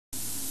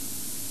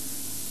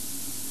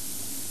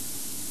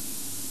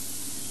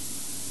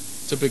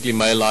typically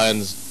male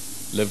lions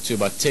live to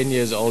about 10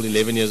 years old,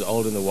 11 years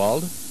old in the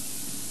wild. And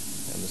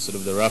the sort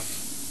of the rough,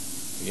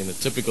 again, the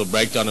typical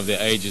breakdown of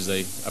their age is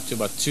they up to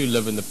about 2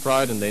 live in the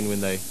pride, and then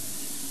when they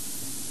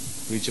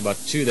reach about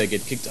 2 they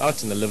get kicked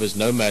out and they live as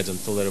nomads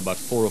until they're about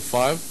 4 or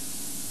 5,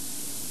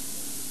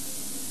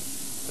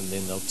 and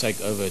then they'll take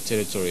over a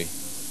territory.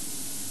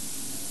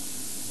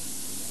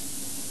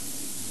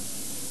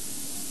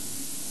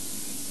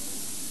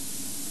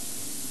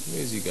 Where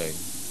is he going?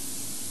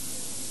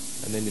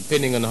 And then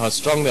depending on how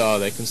strong they are,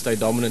 they can stay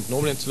dominant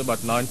normally until about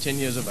 9-10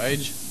 years of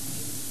age.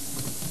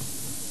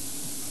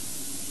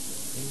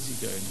 Where's he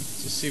going?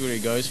 Just see where he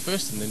goes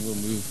first, and then we'll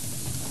move.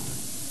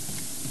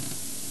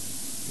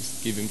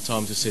 Just give him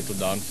time to settle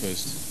down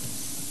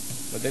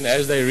first. But then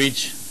as they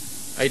reach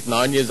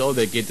 8-9 years old,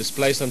 they get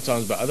displaced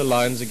sometimes by other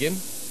lions again.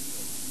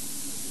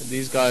 And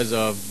these guys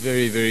are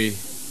very, very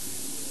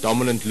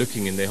dominant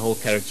looking in their whole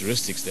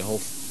characteristics, their whole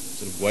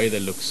sort of way they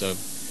look. So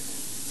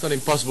it's not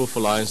impossible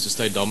for lions to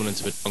stay dominant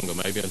a bit longer,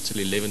 maybe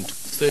until 11,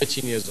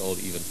 13 years old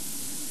even.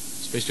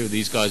 Especially with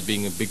these guys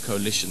being a big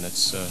coalition,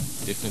 that's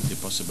definitely a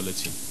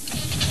possibility.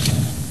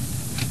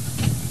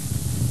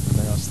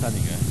 They are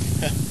stunning,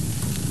 eh?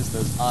 Just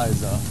those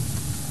eyes are.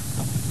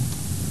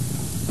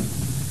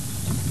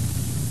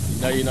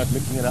 You know you're not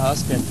looking at a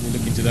house camp when you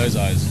look into those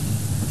eyes.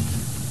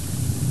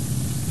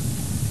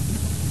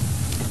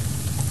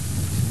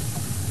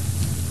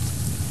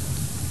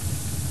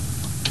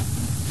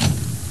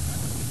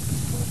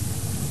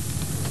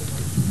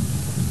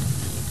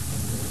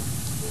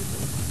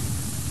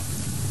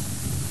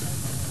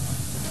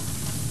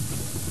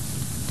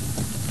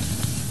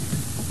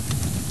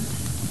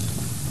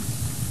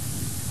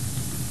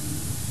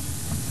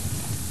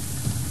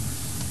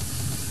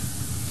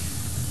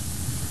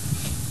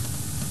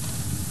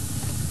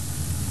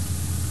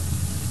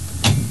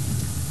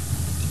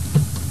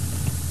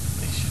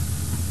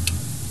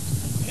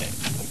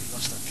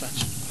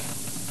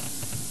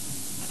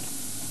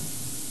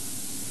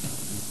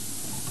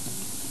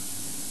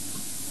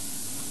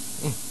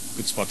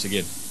 Good spot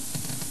again.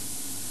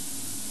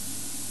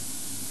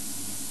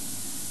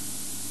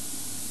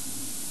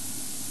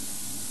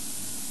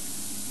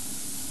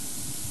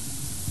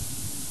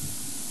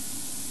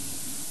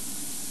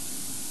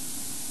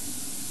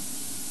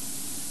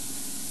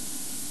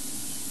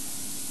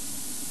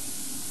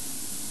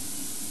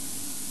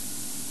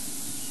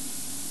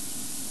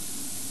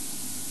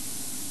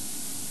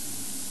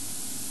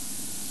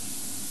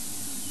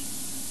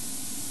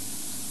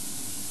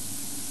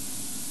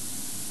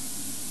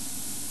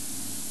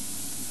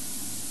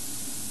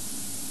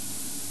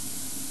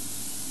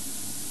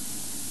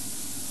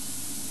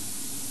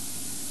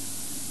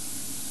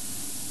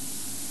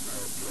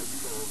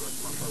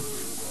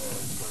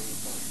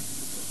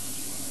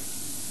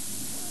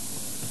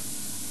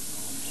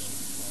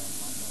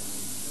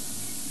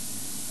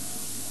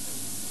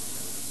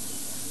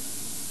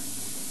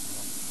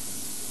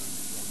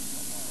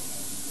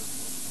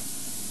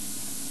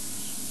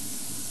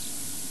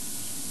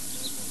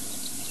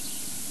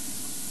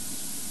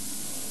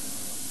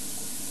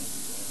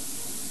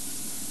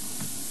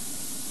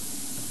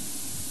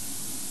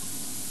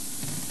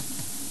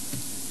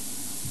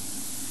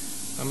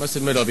 I must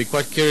admit, I'll be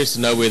quite curious to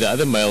know where the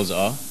other males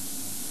are.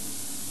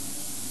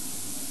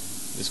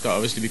 This guy,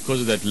 obviously, because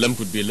of that limp,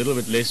 would be a little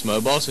bit less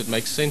mobile, so it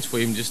makes sense for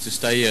him just to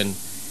stay here and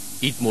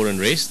eat more and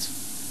rest.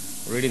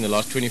 Already in the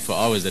last 24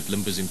 hours, that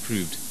limp has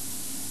improved.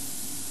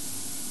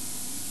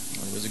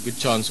 Well, there's a good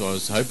chance, so I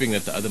was hoping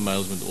that the other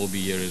males would all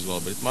be here as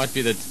well, but it might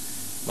be that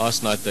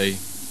last night they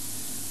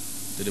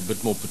did a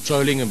bit more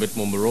patrolling, a bit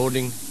more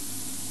marauding.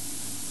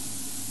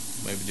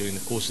 Maybe during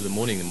the course of the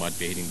morning they might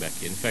be heading back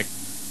here. In fact,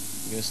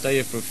 I'm going to stay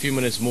here for a few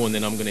minutes more, and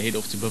then I'm going to head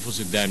off to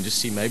Buffelshoek Dam, just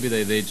see maybe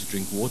they're there to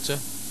drink water,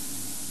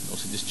 and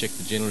also just check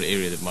the general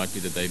area. That might be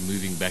that they're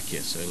moving back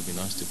here, so it'll be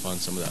nice to find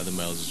some of the other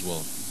males as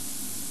well.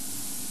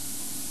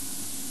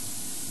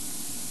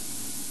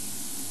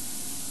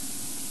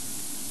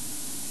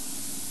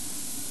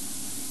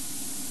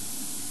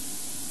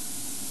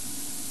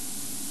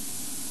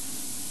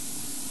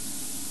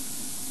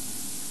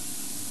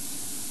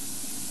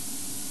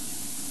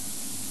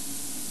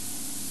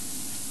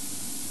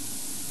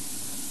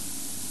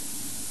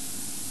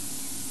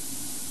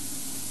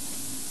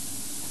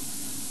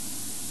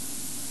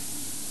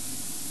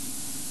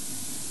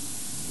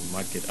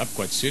 Might get up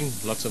quite soon.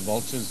 Lots of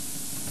vultures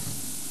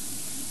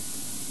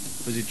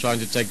busy trying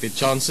to take their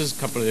chances. A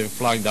couple of them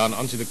flying down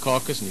onto the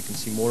carcass, and you can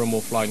see more and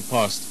more flying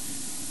past.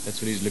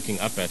 That's what he's looking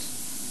up at.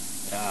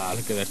 Ah,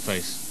 look at that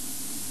face.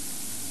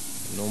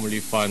 You normally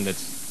find that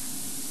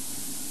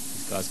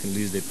these guys can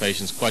lose their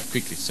patience quite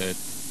quickly, so at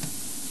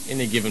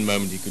any given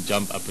moment he could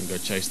jump up and go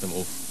chase them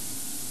off.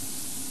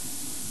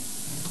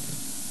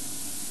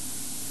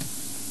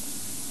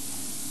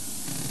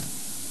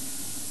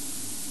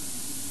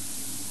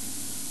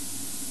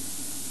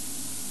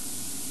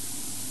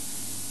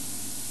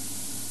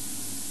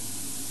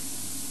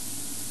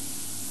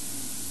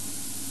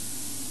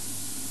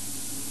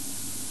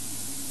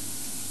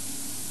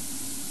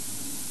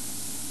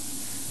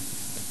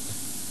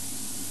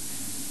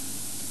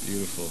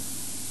 Beautiful.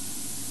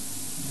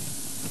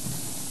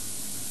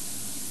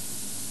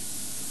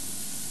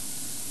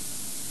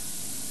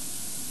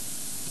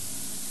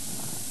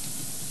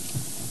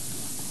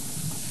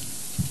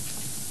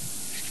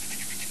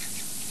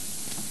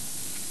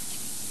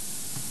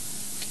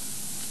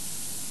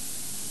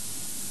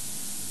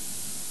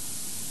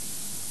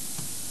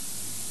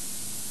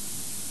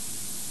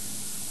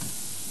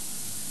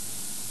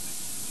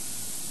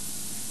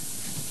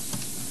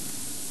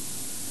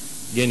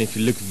 Again, if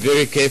you look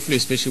very carefully,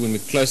 especially when we're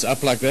close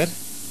up like that,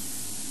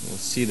 you'll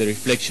see the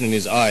reflection in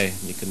his eye.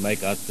 You can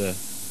make out the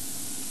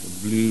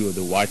blue or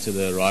the white of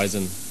the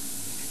horizon and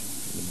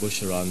the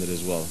bush around it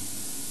as well.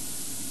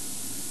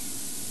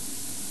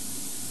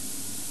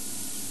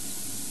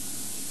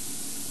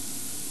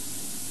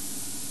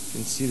 You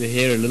can see the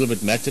hair a little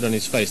bit matted on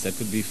his face. That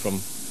could be from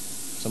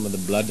some of the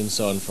blood and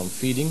so on from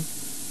feeding.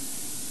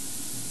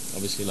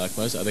 Obviously, like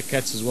most other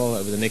cats as well,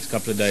 over the next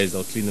couple of days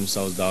they'll clean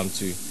themselves down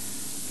to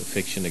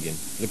perfection again.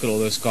 Look at all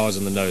those scars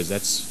on the nose.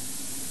 That's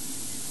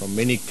from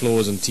many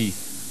claws and teeth.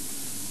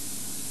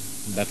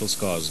 Battle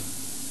scars.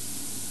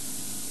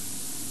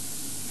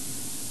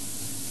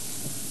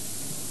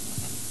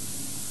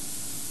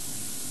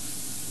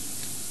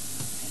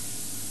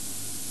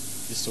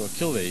 Just saw a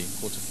kill there. He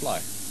caught a fly.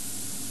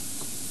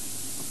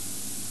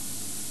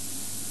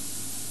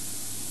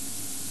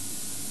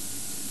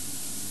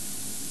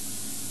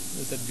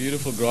 There's that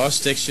beautiful grass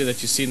texture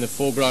that you see in the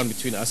foreground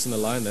between us and the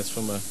lion. That's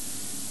from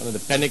one of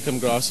the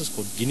panicum grasses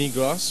called guinea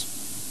grass.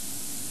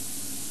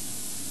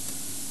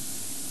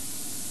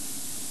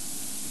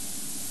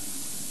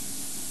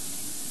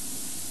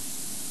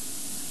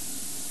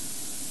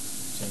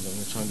 I'm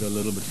going to try and go a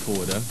little bit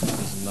forward.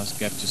 There's a nice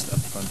gap just up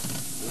front.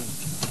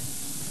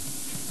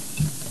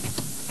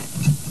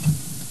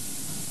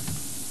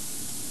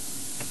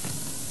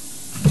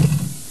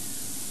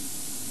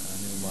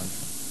 Never mind.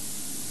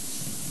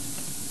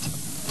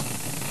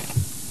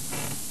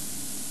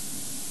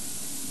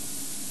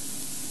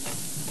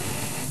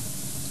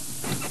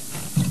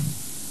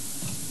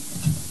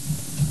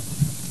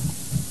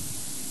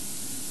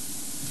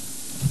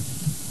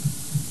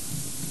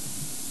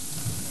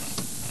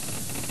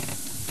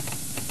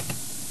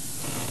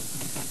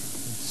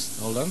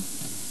 Hold on.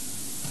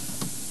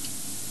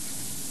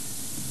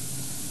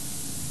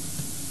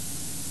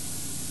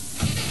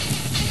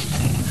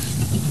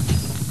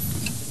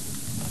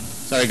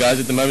 Sorry guys,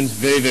 at the moment it's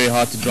very, very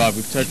hard to drive.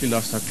 We've totally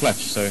lost our clutch,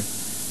 so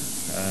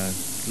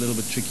it's a little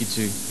bit tricky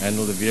to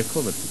handle the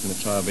vehicle, but we're going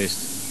to try our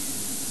best.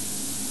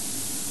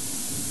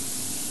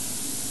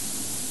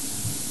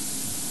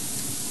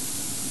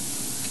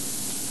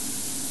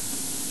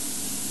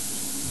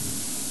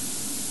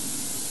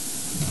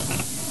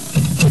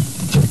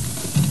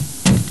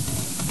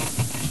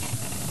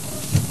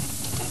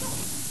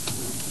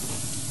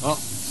 Oh,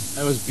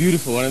 that was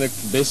beautiful. One of the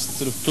best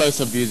sort of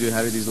close-up views we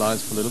had of these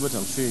lions for a little bit.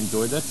 I'm sure you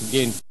enjoyed that.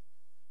 Again,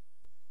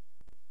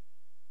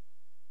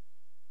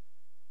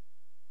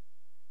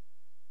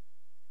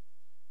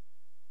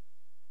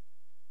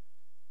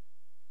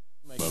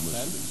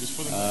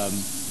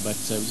 but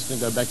we're just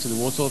going to go back to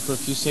the waterhole for a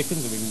few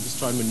seconds, and we can just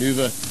try and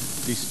maneuver,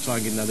 at least to try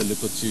and get another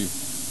look or two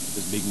at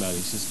this big male.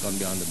 He's just gone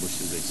behind the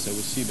bushes there. So we'll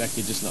see you back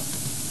here just now.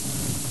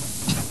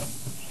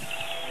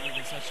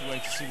 In such a way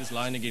to see this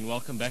lion again.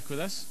 Welcome back with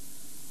us.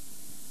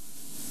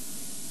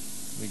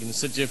 We're going to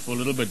sit here for a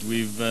little bit.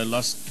 We've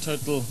lost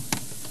total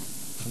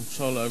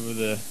control over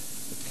the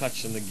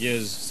clutch and the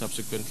gears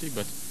subsequently,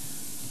 but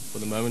for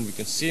the moment we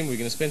can see him. We're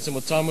going to spend some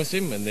more time with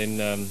him, and then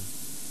going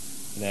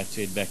to have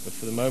to head back. But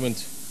for the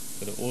moment,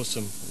 got an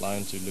awesome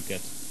lion to look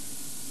at,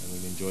 and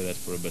we'll enjoy that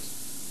for a bit.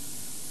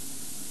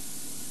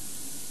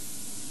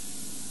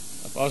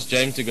 I've asked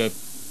James to go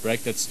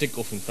break that stick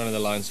off in front of the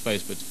lion's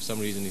face, but for some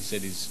reason he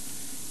said he's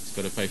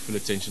got to pay full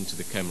attention to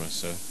the camera,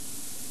 so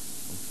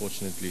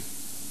unfortunately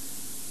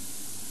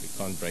we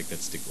can't break that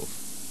stick off.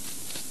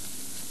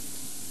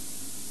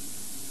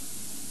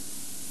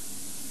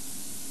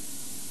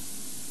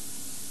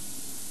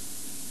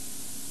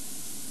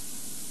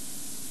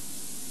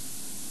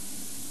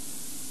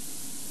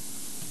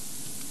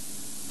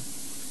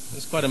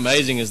 What's quite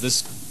amazing is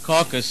this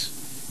carcass,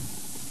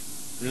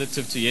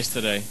 relative to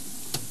yesterday,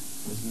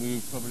 has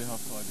moved probably how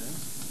far, James?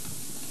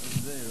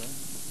 Over there, right?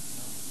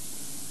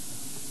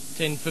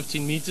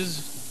 10-15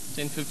 meters,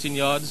 10-15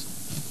 yards.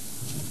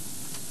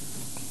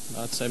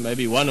 I'd say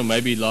maybe one, or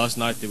maybe last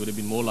night there would have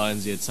been more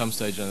lions here at some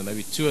stage, and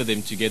maybe two of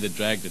them together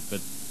dragged it,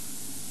 but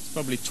it's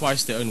probably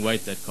twice their own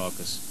weight, that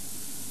carcass.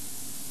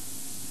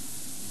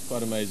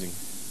 Quite amazing.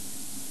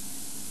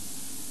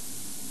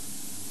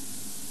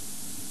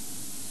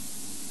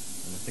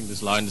 And I think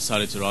this lion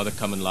decided to rather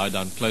come and lie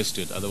down close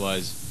to it.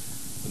 Otherwise,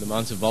 with the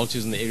amount of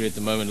vultures in the area at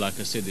the moment,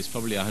 like I said, there's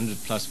probably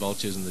 100 plus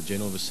vultures in the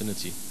general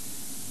vicinity.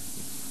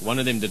 If one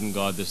of them didn't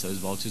guard this, those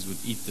vultures would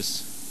eat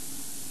this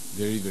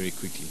very, very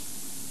quickly.